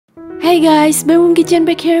Hey guys, bembumkitchen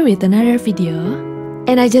back here with another video.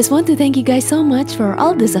 And I just want to thank you guys so much for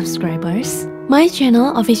all the subscribers. My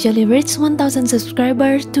channel officially reached 1000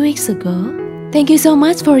 subscribers 2 weeks ago. Thank you so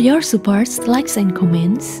much for your support, likes and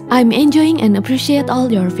comments. I'm enjoying and appreciate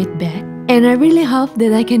all your feedback. And I really hope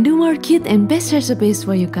that I can do more cute and best recipes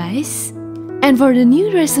for you guys. And for the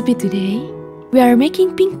new recipe today, we are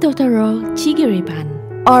making pink Totoro Chigiri Pan,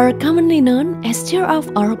 or commonly known as stir-off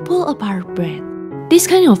or pull-apart bread. This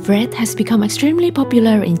kind of bread has become extremely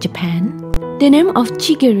popular in Japan. The name of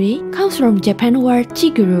chigiri comes from Japan word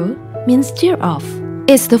chigiru, means tear off.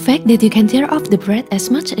 It's the fact that you can tear off the bread as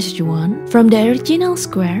much as you want from the original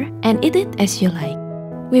square and eat it as you like.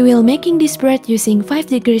 We will making this bread using 5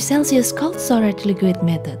 degrees Celsius cold storage liquid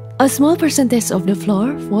method. A small percentage of the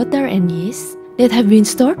flour, water and yeast that have been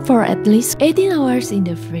stored for at least 18 hours in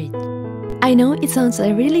the fridge. I know it sounds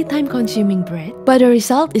a really time-consuming bread, but the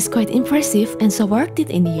result is quite impressive and so worth it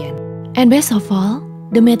in the end. And best of all,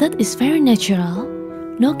 the method is very natural,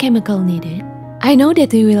 no chemical needed. I know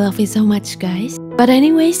that you will love it so much guys. But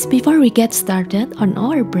anyways, before we get started on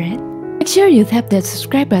our bread, make sure you tap that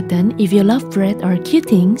subscribe button if you love bread or cute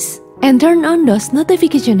things, and turn on those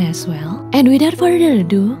notifications as well. And without further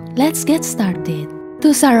ado, let's get started.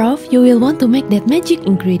 To start off, you will want to make that magic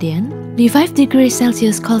ingredient, the 5 degrees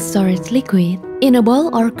Celsius cold storage liquid. In a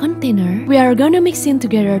bowl or container, we are gonna mix in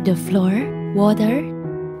together the flour, water,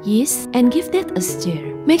 yeast, and give that a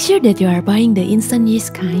stir. Make sure that you are buying the instant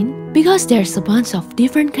yeast kind, because there's a bunch of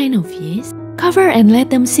different kind of yeast. Cover and let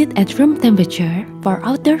them sit at room temperature for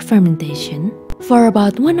outdoor fermentation for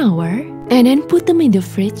about 1 hour, and then put them in the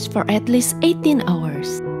fridge for at least 18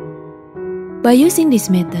 hours. By using this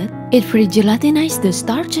method, it pre-gelatinizes the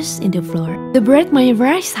starches in the flour. The bread may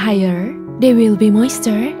rise higher, they will be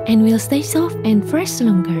moister and will stay soft and fresh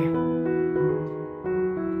longer.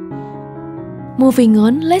 Moving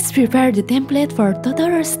on, let's prepare the template for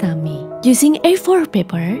Totoro's tummy. Using A4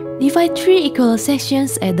 paper, divide 3 equal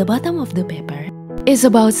sections at the bottom of the paper. It's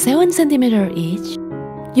about 7 cm each.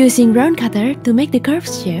 Using round cutter to make the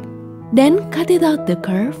curved shape, then cut it out the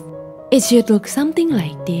curve. It should look something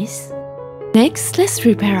like this. Next, let's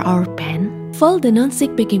prepare our pan. Fold the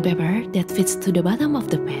non-stick baking paper that fits to the bottom of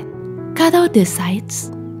the pan. Cut out the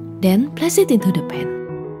sides, then place it into the pan.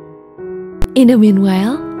 In the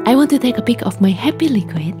meanwhile, I want to take a peek of my happy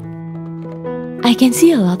liquid. I can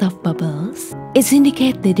see a lot of bubbles. It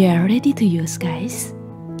indicates that they are ready to use, guys.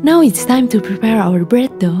 Now it's time to prepare our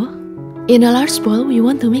bread dough. In a large bowl, we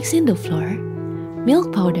want to mix in the flour,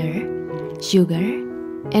 milk powder, sugar,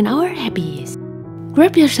 and our happy yeast.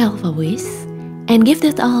 Grab yourself a whisk and give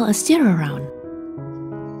that all a stir around.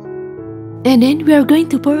 And then we are going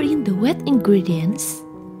to pour in the wet ingredients,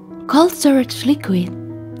 cold storage liquid,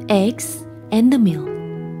 eggs, and the milk.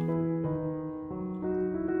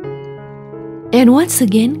 And once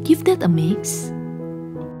again, give that a mix.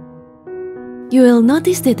 You will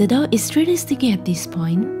notice that the dough is really sticky at this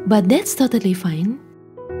point, but that's totally fine.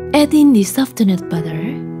 Add in the softened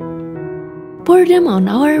butter. Pour them on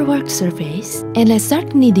our work surface, and let's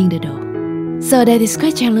start kneading the dough. So that is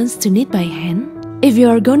quite challenging to knead by hand. If you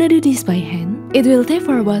are gonna do this by hand, it will take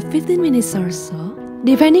for about 15 minutes or so,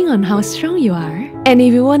 depending on how strong you are. And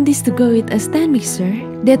if you want this to go with a stand mixer,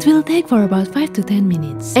 that will take for about 5 to 10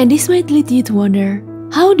 minutes. And this might lead you to wonder,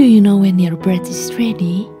 how do you know when your bread is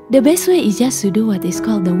ready? The best way is just to do what is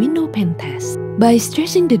called the window pane test, by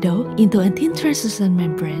stretching the dough into a thin translucent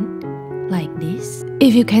membrane, like this.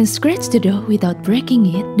 If you can scratch the dough without breaking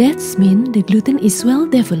it, that means the gluten is well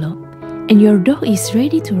developed and your dough is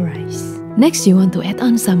ready to rise. Next, you want to add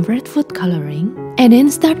on some red food coloring and then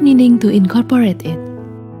start kneading to incorporate it.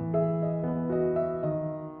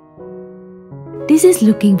 This is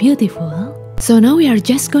looking beautiful. So now we are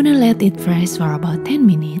just gonna let it rest for about 10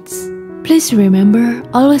 minutes. Please remember,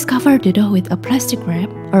 always cover the dough with a plastic wrap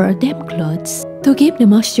or a damp cloth to keep the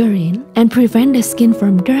moisture in and prevent the skin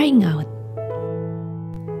from drying out.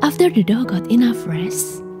 After the dough got enough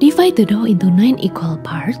rest, divide the dough into 9 equal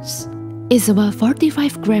parts. It's about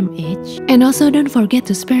 45 grams each. And also don't forget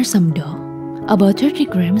to spare some dough, about 30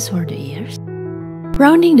 grams for the ears.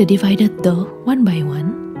 Rounding the divided dough one by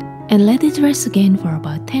one, and let it rest again for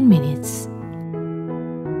about 10 minutes.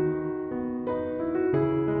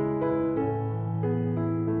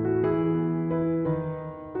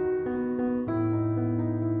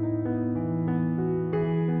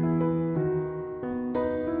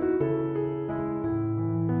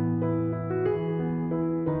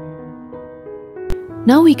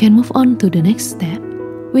 Now we can move on to the next step,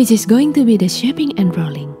 which is going to be the shaping and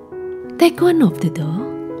rolling. Take one of the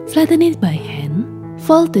dough, flatten it by hand,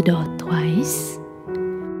 fold the dough twice,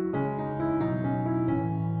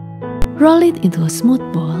 roll it into a smooth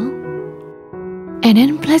ball, and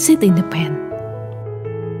then place it in the pan.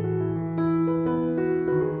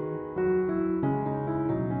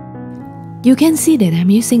 You can see that I'm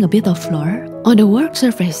using a bit of flour on the work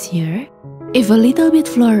surface here. If a little bit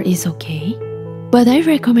flour is okay, but I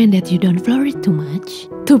recommend that you don't flour it too much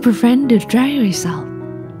to prevent the dry result.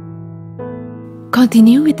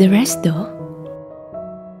 Continue with the rest dough.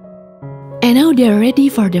 And now they are ready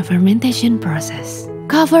for the fermentation process.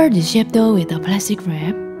 Cover the shaped dough with a plastic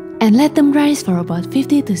wrap and let them rise for about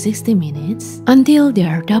 50 to 60 minutes until they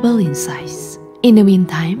are double in size. In the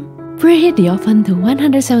meantime, preheat the oven to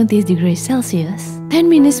 170 degrees Celsius 10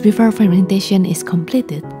 minutes before fermentation is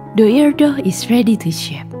completed. The ear dough is ready to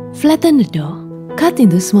shape. Flatten the dough, cut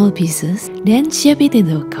into small pieces, then shape it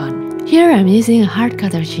into a cone. Here I'm using a hard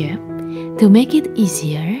cutter shape to make it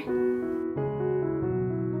easier.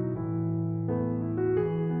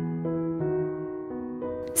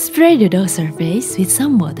 Spray the dough surface with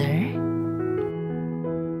some water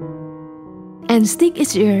and stick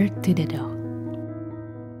each ear to the dough.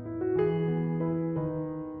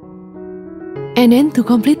 And then to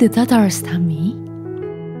complete the Totoro's tummy,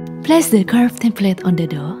 place the curved template on the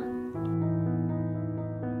dough.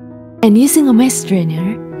 And using a mesh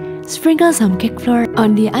strainer, sprinkle some cake flour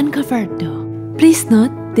on the uncovered dough. Please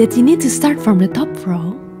note that you need to start from the top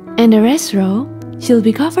row, and the rest row should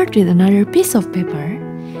be covered with another piece of paper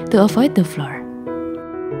to avoid the flour.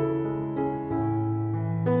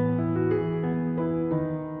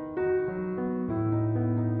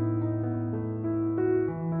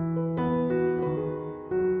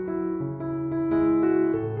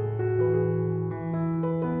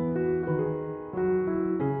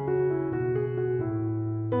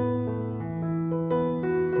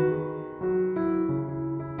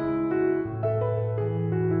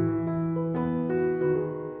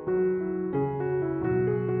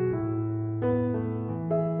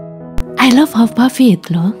 I love how puffy it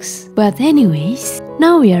looks, but anyways,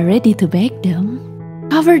 now we are ready to bake them.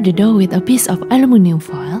 Cover the dough with a piece of aluminum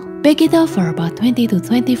foil. Bake it off for about 20 to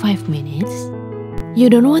 25 minutes. You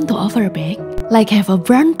don't want to overbake, like have a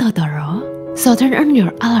brown Totoro, so turn on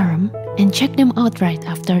your alarm and check them out right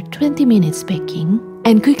after 20 minutes baking,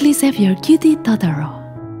 and quickly save your cutie Totoro.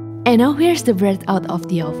 And now here's the bread out of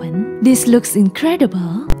the oven. This looks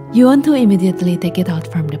incredible. You want to immediately take it out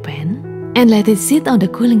from the pan and let it sit on the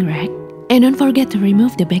cooling rack. And don't forget to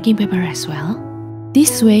remove the baking paper as well.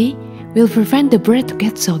 This way will prevent the bread to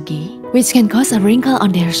get soggy, which can cause a wrinkle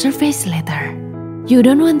on their surface later. You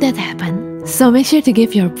don't want that to happen, so make sure to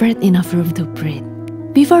give your bread enough room to breathe.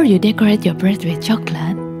 Before you decorate your bread with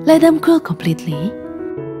chocolate, let them cool completely.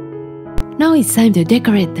 Now it's time to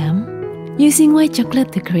decorate them, using white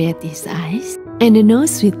chocolate to create his eyes, and the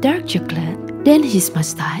nose with dark chocolate, then his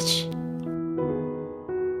mustache.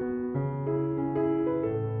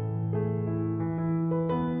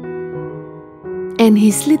 And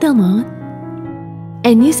his little mouth,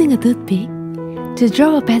 and using a toothpick to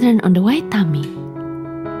draw a pattern on the white tummy.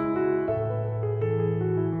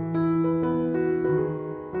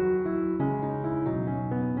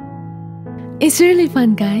 It's really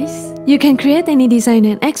fun, guys. You can create any design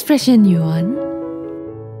and expression you want.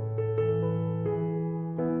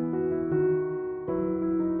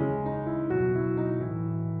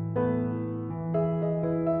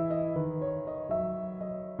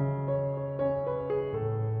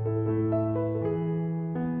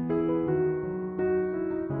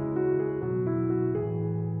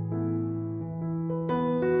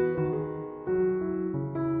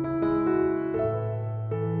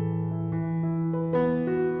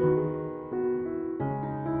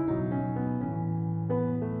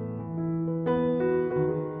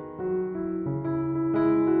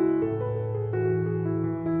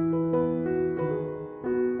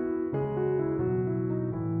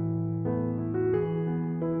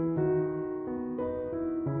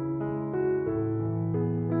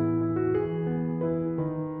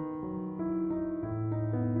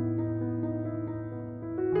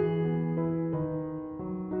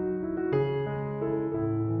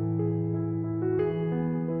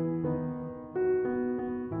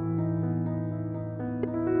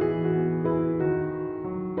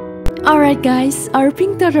 Alright guys, our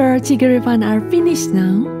pink Totoro Chigiri Pan are finished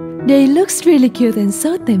now. They looks really cute and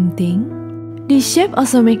so tempting. This shape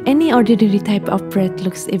also make any ordinary type of bread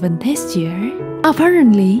looks even tastier.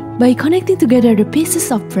 Apparently, by connecting together the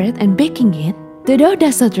pieces of bread and baking it, the dough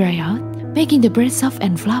does not dry out, making the bread soft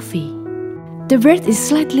and fluffy. The bread is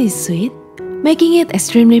slightly sweet, making it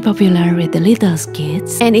extremely popular with the little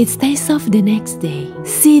kids, and it stays soft the next day.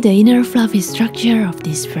 See the inner fluffy structure of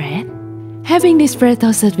this bread? Having this bread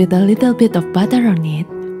toasted with a little bit of butter on it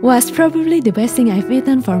was probably the best thing I've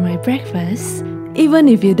eaten for my breakfast. Even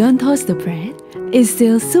if you don't toast the bread, it's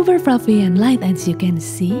still super fluffy and light as you can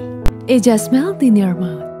see. It just melts in your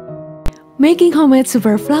mouth. Making homemade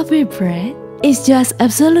super fluffy bread is just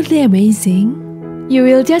absolutely amazing. You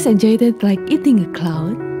will just enjoy it like eating a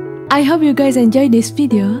cloud. I hope you guys enjoyed this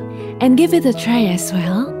video and give it a try as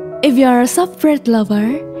well. If you are a soft bread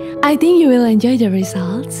lover, I think you will enjoy the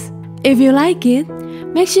results. If you like it,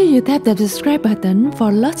 make sure you tap the subscribe button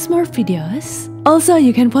for lots more videos. Also,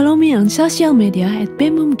 you can follow me on social media at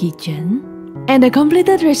bembumkitchen. And the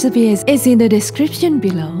completed recipe is in the description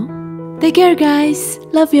below. Take care guys,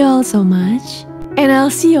 love you all so much. And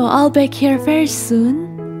I'll see you all back here very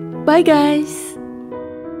soon. Bye guys!